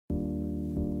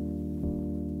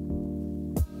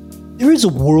There is a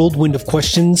whirlwind of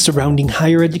questions surrounding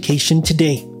higher education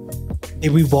today. They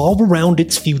revolve around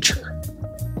its future.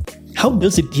 How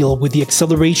does it deal with the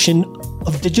acceleration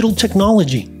of digital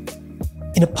technology?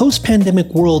 In a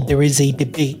post-pandemic world, there is a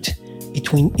debate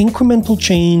between incremental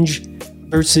change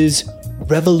versus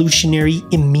revolutionary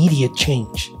immediate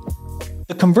change.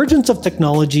 The convergence of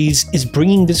technologies is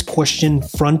bringing this question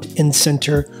front and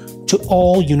center to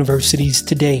all universities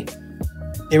today.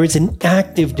 There is an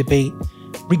active debate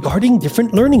regarding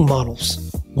different learning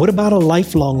models. What about a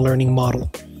lifelong learning model?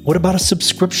 What about a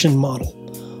subscription model?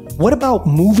 What about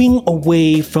moving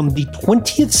away from the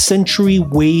 20th century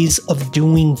ways of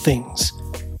doing things?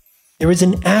 There is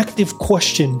an active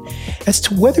question as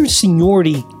to whether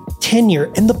seniority,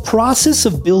 tenure, and the process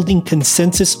of building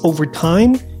consensus over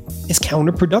time is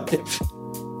counterproductive.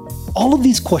 All of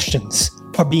these questions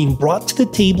are being brought to the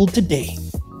table today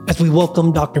as we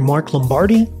welcome Dr. Mark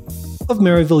Lombardi of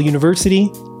Maryville University,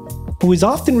 who is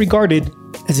often regarded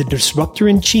as a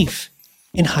disruptor-in-chief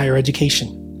in higher education.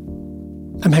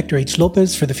 I'm Hector H.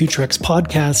 Lopez for the FutureX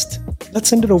podcast. Let's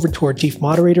send it over to our chief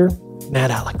moderator, Matt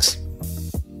Alex.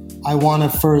 I want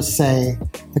to first say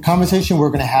the conversation we're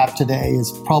going to have today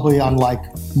is probably unlike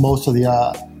most of the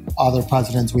other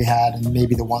presidents we had and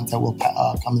maybe the ones that will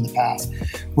come in the past.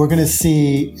 We're going to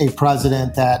see a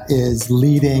president that is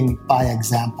leading by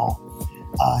example.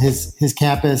 His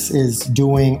campus is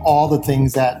doing all the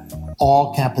things that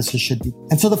all campuses should be.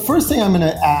 And so the first thing I'm going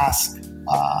to ask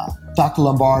Dr.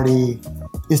 Lombardi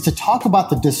is to talk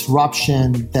about the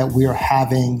disruption that we are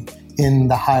having in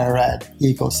the higher ed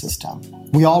ecosystem.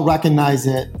 We all recognize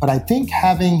it, but I think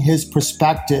having his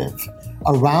perspective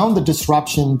around the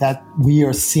disruption that we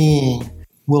are seeing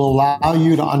will allow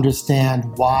you to understand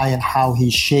why and how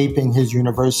he's shaping his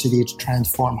university to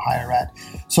transform higher ed.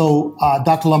 So,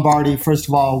 Dr. Lombardi, first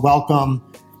of all, welcome,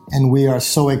 and we are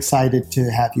so excited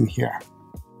to have you here.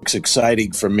 It's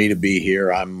exciting for me to be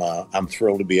here. I'm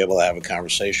thrilled to be able to have a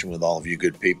conversation with all of you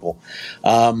good people.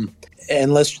 And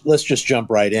let's just jump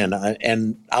right in.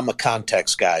 And I'm a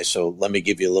context guy, so let me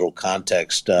give you a little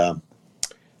context.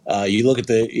 If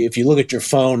you look at your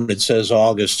phone, it says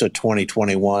August of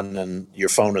 2021, and your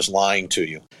phone is lying to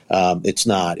you. It's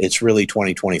not. It's really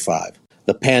 2025.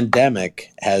 The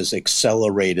pandemic has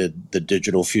accelerated the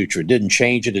digital future. It didn't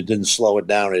change it. It didn't slow it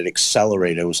down. It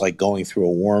accelerated. It was like going through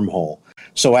a wormhole.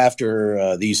 So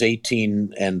after these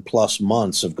 18 and plus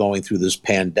months of going through this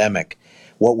pandemic,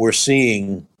 what we're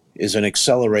seeing is an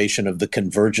acceleration of the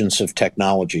convergence of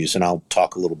technologies, and I'll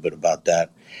talk a little bit about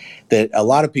that a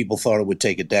lot of people thought it would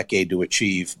take a decade to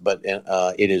achieve, but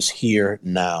it is here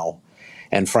now.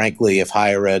 And frankly, if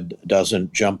higher ed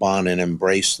doesn't jump on and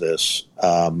embrace this,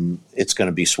 it's going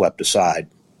to be swept aside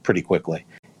pretty quickly.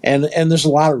 And there's a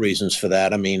lot of reasons for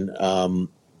that. I mean,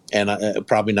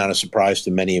 probably not a surprise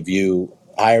to many of you,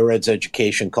 higher ed's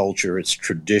education culture, its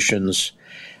traditions,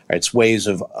 its ways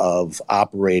of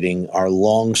operating are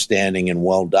long-standing and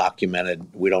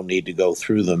well-documented. We don't need to go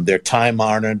through them. They're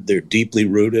time-honored. They're deeply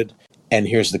rooted. And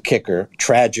here's the kicker.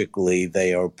 Tragically,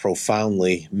 they are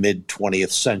profoundly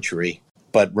mid-20th century.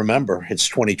 But remember, it's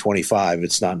 2025.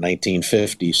 It's not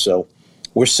 1950. So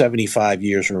we're 75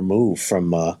 years removed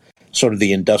from sort of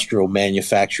the industrial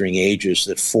manufacturing ages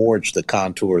that forged the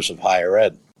contours of higher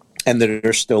ed and that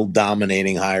are still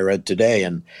dominating higher ed today.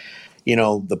 And you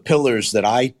know, the pillars that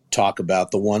I talk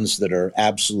about, the ones that are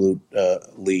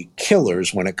absolutely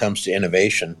killers when it comes to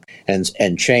innovation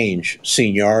and change,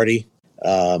 seniority,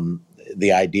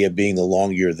 the idea being the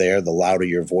longer you're there, the louder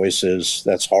your voice is.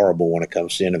 That's horrible when it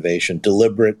comes to innovation.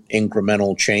 Deliberate,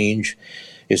 incremental change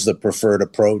is the preferred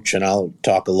approach, and I'll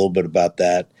talk a little bit about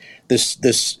that. This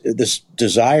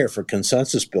desire for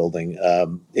consensus building,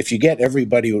 if you get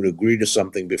everybody to agree to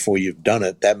something before you've done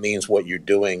it, that means what you're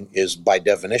doing is by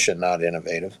definition not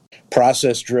innovative.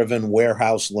 Process-driven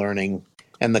warehouse learning,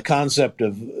 and the concept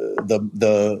of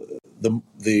the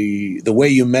way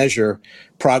you measure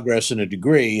progress in a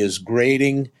degree is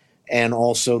grading, and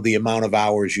also the amount of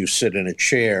hours you sit in a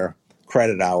chair,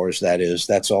 credit hours that is.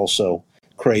 That's also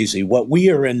crazy. What we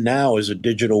are in now is a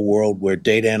digital world where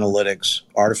data analytics,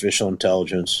 artificial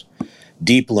intelligence,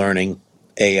 deep learning,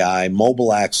 AI,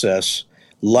 mobile access,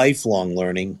 lifelong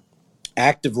learning,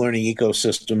 active learning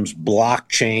ecosystems,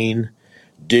 blockchain,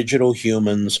 digital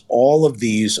humans, all of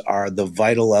these are the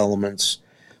vital elements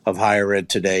of higher ed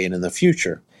today and in the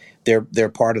future. They're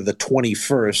part of the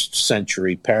 21st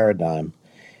century paradigm.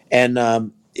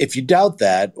 And if you doubt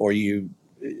that, or you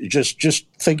just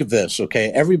think of this,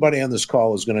 okay? Everybody on this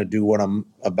call is going to do what I'm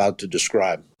about to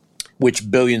describe, which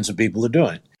billions of people are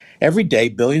doing. Every day,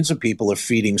 billions of people are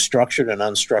feeding structured and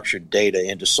unstructured data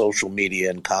into social media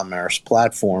and commerce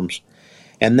platforms.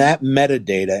 And that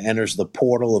metadata enters the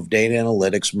portal of data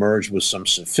analytics merged with some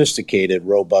sophisticated,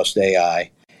 robust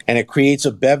AI, and it creates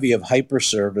a bevy of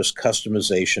hyper-service,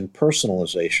 customization,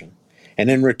 personalization. And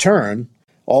in return,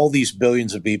 all these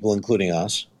billions of people, including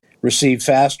us, receive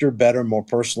faster, better, more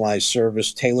personalized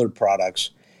service, tailored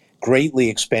products, greatly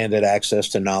expanded access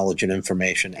to knowledge and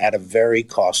information at a very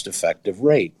cost-effective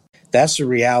rate. That's the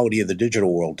reality of the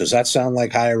digital world. Does that sound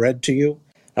like higher ed to you?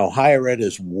 No, higher ed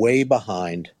is way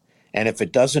behind, and if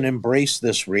it doesn't embrace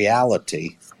this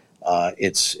reality,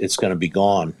 it's going to be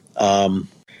gone. And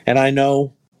I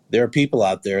know there are people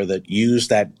out there that use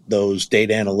those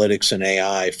data analytics and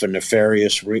AI for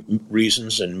nefarious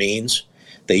reasons and means.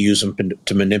 They use them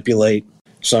to manipulate.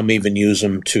 Some even use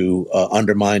them to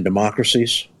undermine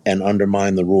democracies and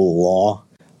undermine the rule of law.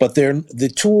 But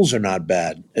the tools are not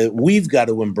bad. We've got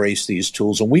to embrace these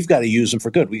tools, and we've got to use them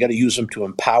for good. We've got to use them to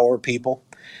empower people.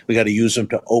 We've got to use them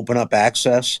to open up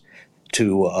access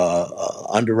to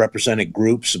underrepresented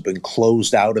groups who have been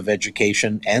closed out of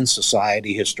education and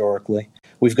society historically.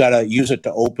 We've got to use it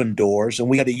to open doors, and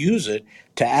we got to use it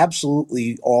to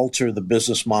absolutely alter the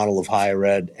business model of higher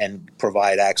ed and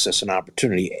provide access and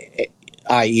opportunity,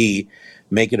 i.e.,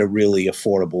 make it a really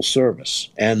affordable service.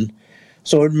 And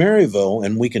so at Maryville,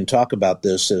 and we can talk about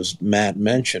this as Matt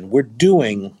mentioned, we're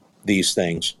doing these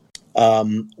things.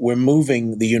 We're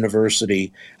moving the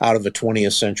university out of a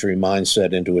 20th century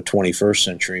mindset into a 21st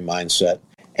century mindset.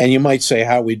 And you might say,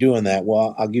 how are we doing that?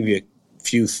 Well, I'll give you a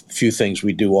few things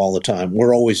we do all the time.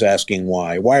 We're always asking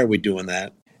why. Why are we doing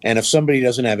that? And if somebody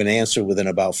doesn't have an answer within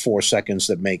about 4 seconds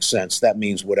that makes sense, that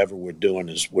means whatever we're doing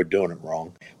it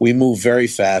wrong. We move very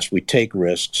fast. We take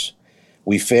risks.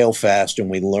 We fail fast and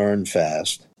we learn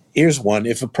fast. Here's one.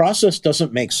 If a process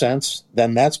doesn't make sense,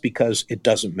 then that's because it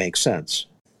doesn't make sense.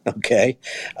 Okay?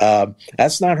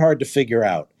 That's not hard to figure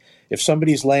out. If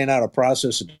somebody's laying out a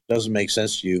process that doesn't make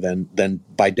sense to you, then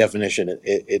by definition,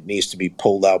 it needs to be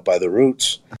pulled out by the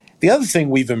roots. The other thing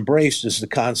we've embraced is the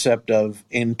concept of,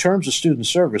 in terms of student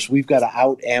service, we've got to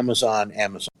out Amazon,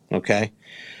 okay?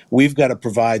 We've got to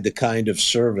provide the kind of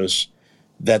service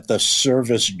that the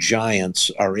service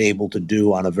giants are able to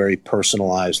do on a very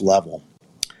personalized level.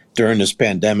 During this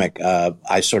pandemic,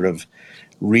 I sort of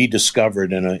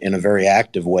rediscovered in a very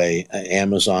active way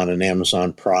Amazon and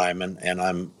Amazon Prime, and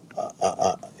I'm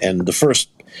and the first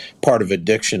part of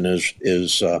addiction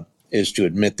is to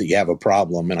admit that you have a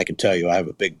problem, and I can tell you I have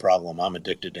a big problem. I'm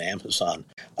addicted to Amazon.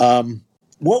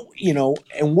 What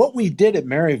we did at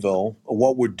Maryville,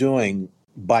 what we're doing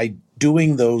by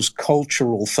doing those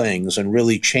cultural things and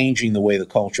really changing the way the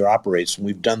culture operates, and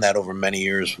we've done that over many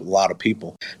years with a lot of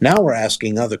people. Now we're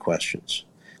asking other questions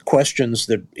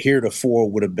that heretofore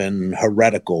would have been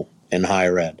heretical in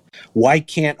higher ed. Why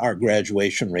can't our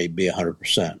graduation rate be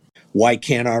 100%? Why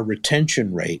can't our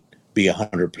retention rate be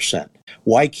 100%?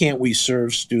 Why can't we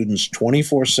serve students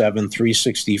 24/7,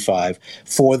 365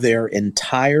 for their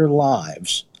entire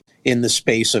lives in the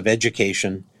space of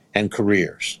education and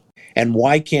careers? And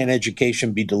why can't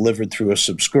education be delivered through a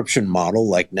subscription model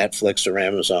like Netflix or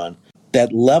Amazon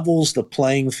that levels the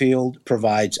playing field,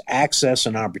 provides access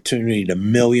and opportunity to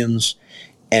millions,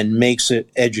 and makes it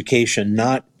education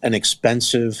not an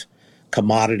expensive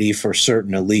commodity for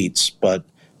certain elites, but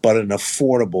an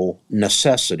affordable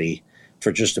necessity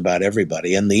for just about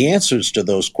everybody? And the answers to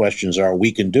those questions are,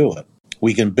 we can do it.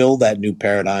 We can build that new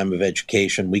paradigm of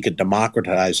education. We can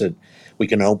democratize it. We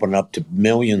can open up to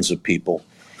millions of people.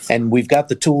 And we've got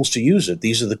the tools to use it.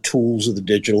 These are the tools of the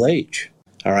digital age.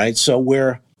 All right. So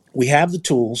we have the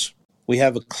tools. We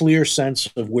have a clear sense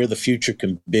of where the future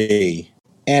can be.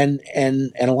 And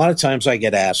a lot of times I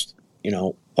get asked,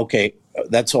 okay,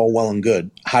 that's all well and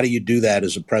good. How do you do that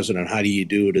as a president? How do you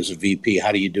do it as a VP?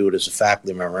 How do you do it as a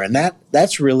faculty member? And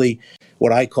that's really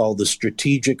what I call the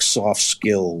strategic soft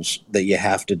skills that you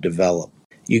have to develop.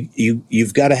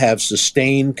 You've got to have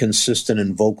sustained, consistent,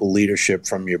 and vocal leadership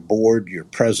from your board, your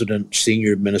president,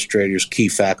 senior administrators, key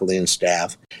faculty, and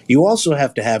staff. You also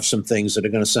have to have some things that are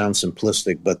going to sound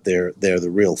simplistic, but they're the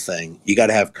real thing. You got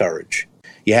to have courage.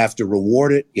 You have to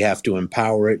reward it, you have to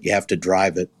empower it, you have to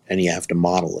drive it, and you have to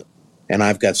model it. And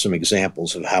I've got some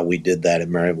examples of how we did that at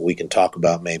Maryville we can talk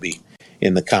about maybe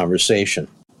in the conversation.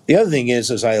 The other thing is,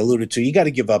 as I alluded to, you got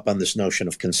to give up on this notion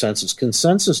of consensus.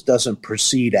 Consensus doesn't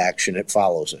precede action, it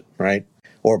follows it, right?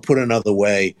 Or put another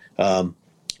way, what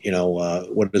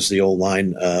is the old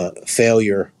line?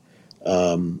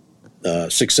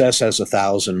 Success has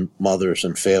 1,000 mothers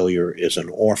and failure is an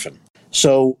orphan.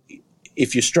 So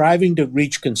if you're striving to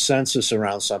reach consensus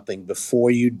around something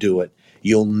before you do it,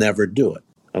 you'll never do it,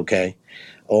 okay?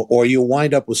 Or you'll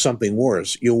wind up with something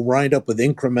worse. You'll wind up with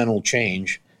incremental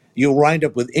change you'll wind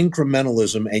up with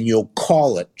incrementalism and you'll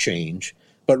call it change,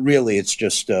 but really it's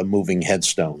just moving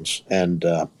headstones. And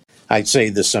I'd say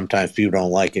this sometimes, people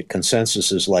don't like it.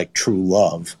 Consensus is like true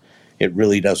love. It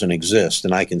really doesn't exist.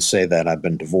 And I can say that. I've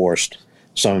been divorced.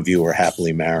 Some of you are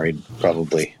happily married,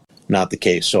 probably not the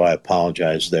case, so I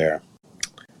apologize there.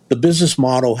 The business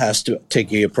model has to take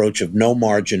the approach of no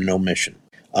margin, no mission.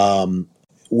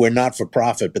 We're not for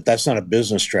profit, but that's not a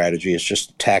business strategy. It's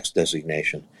just a tax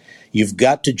designation. You've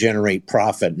got to generate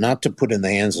profit, not to put in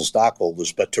the hands of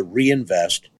stockholders, but to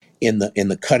reinvest in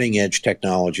the cutting edge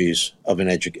technologies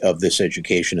of this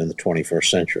education in the 21st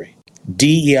century.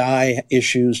 DEI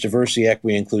issues, diversity,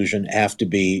 equity, inclusion, have to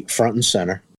be front and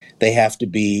center. They have to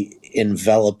be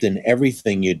enveloped in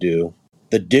everything you do.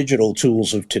 The digital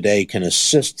tools of today can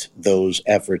assist those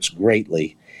efforts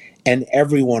greatly, and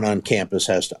everyone on campus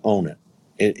has to own it.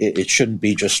 It shouldn't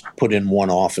be just put in one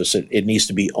office. It needs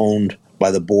to be owned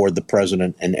by the board, the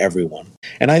president, and everyone.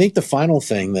 And I think the final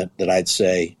thing that I'd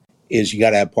say is you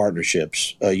got to have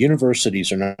partnerships.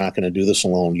 Universities are not going to do this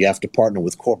alone. You have to partner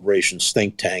with corporations,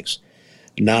 think tanks,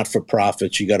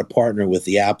 not-for-profits. You got to partner with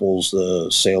the Apples, the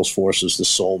Salesforces, the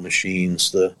Soul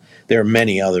Machines. There are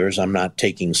many others. I'm not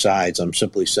taking sides. I'm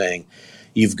simply saying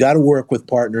you've got to work with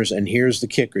partners, and here's the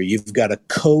kicker. You've got to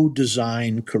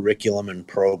co-design curriculum and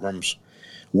programs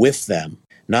with them,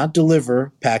 not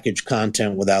deliver packaged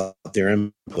content without their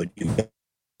input. You've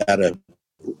got to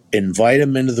invite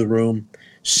them into the room,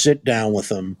 sit down with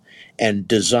them, and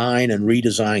design and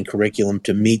redesign curriculum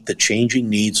to meet the changing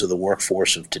needs of the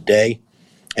workforce of today.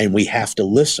 And we have to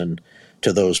listen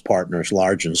to those partners,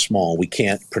 large and small. We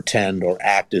can't pretend or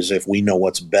act as if we know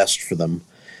what's best for them,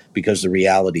 because the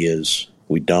reality is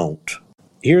we don't.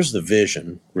 Here's the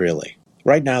vision, really.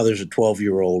 Right now, there's a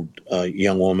 12-year-old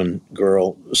young woman,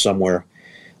 girl, somewhere,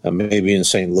 maybe in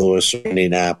St. Louis or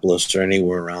Indianapolis or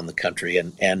anywhere around the country,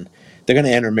 and they're going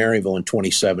to enter Maryville in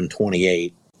 27,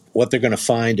 28. What they're going to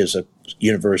find is a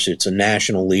university. It's a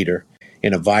national leader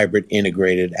in a vibrant,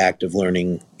 integrated, active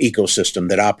learning ecosystem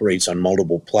that operates on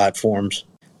multiple platforms.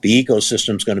 The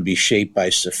ecosystem is going to be shaped by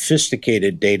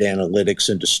sophisticated data analytics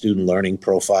into student learning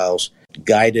profiles,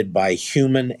 guided by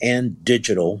human and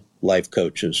digital life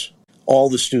coaches. All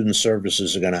the student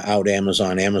services are going to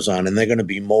out-Amazon, and they're going to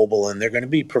be mobile, and they're going to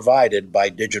be provided by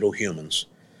digital humans,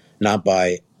 not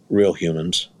by real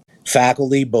humans.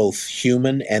 Faculty, both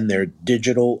human and their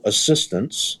digital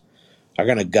assistants, are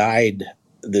going to guide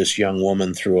this young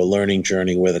woman through a learning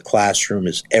journey where the classroom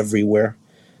is everywhere,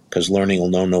 because learning will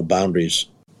know no boundaries.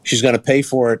 She's going to pay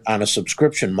for it on a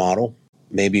subscription model,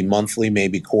 maybe monthly,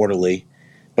 maybe quarterly,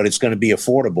 but it's going to be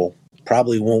affordable.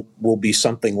 Probably will be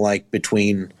something like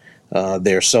between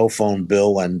their cell phone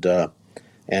bill and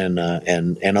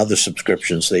other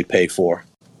subscriptions they pay for.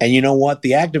 And you know what?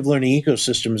 The active learning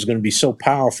ecosystem is going to be so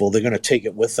powerful, they're going to take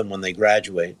it with them when they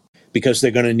graduate, because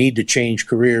they're going to need to change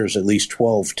careers at least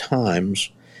 12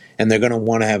 times, and they're going to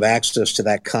want to have access to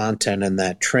that content and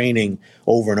that training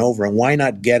over and over. And why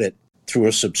not get it through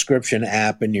a subscription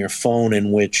app in your phone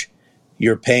in which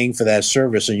you're paying for that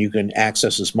service and you can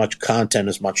access as much content,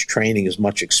 as much training, as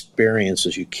much experience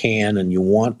as you can and you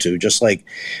want to, just like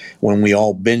when we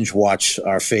all binge watch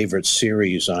our favorite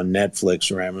series on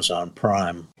Netflix or Amazon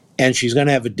Prime. And she's going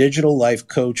to have a digital life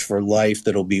coach for life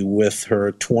that'll be with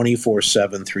her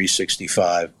 24/7,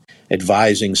 365,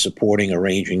 advising, supporting,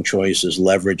 arranging choices,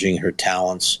 leveraging her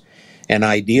talents, and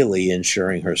ideally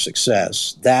ensuring her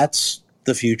success. That's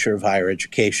the future of higher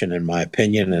education, in my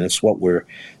opinion, and it's what we're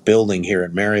building here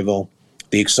at Maryville.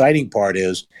 The exciting part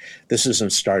is this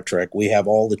isn't Star Trek. We have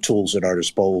all the tools at our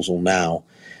disposal now,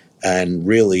 and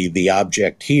really the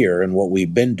object here and what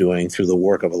we've been doing through the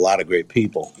work of a lot of great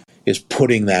people is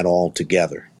putting that all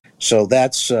together. So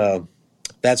that's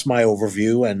my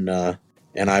overview,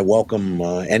 and I welcome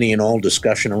any and all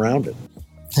discussion around it.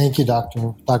 Thank you,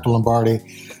 Dr. Lombardi.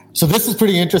 So this is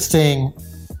pretty interesting.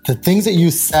 The things that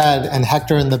you said, and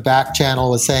Hector in the back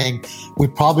channel was saying, we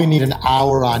probably need an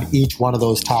hour on each one of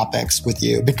those topics with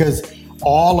you, because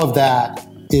all of that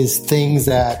is things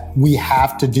that we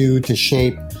have to do to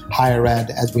shape higher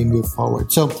ed as we move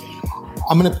forward. So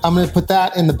I'm gonna put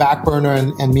that in the back burner,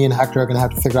 and me and Hector are gonna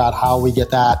have to figure out how we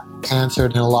get that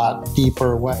answered in a lot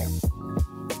deeper way.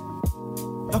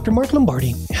 Dr. Mark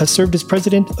Lombardi has served as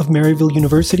president of Maryville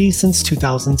University since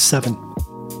 2007.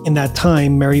 In that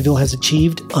time, Maryville has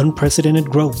achieved unprecedented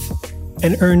growth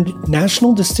and earned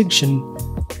national distinction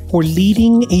for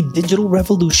leading a digital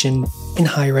revolution in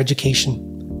higher education.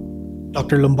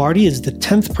 Dr. Lombardi is the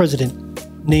 10th president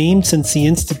named since the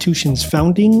institution's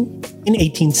founding in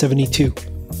 1872.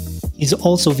 He's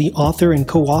also the author and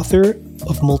co-author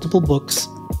of multiple books,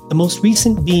 the most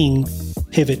recent being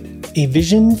Pivot, a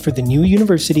vision for the new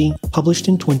university, published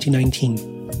in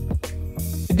 2019.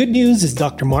 The good news is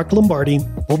Dr. Mark Lombardi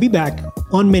will be back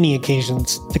on many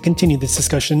occasions to continue this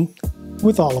discussion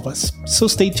with all of us, so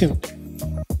stay tuned.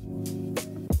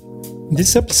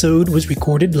 This episode was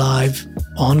recorded live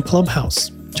on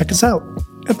Clubhouse. Check us out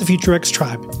at the Future X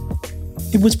Tribe.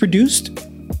 It was produced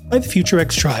by the Future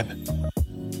X Tribe,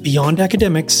 Beyond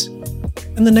Academics,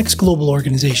 and the Next Global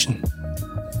Organization.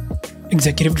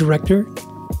 Executive Director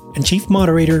and Chief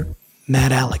Moderator,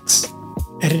 Matt Alex.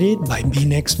 Edited by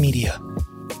BNext Media.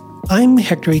 I'm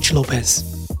Hector H.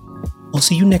 Lopez. We'll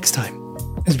see you next time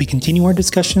as we continue our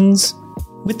discussions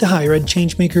with the higher ed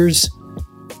changemakers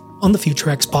on the Future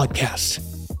X podcast.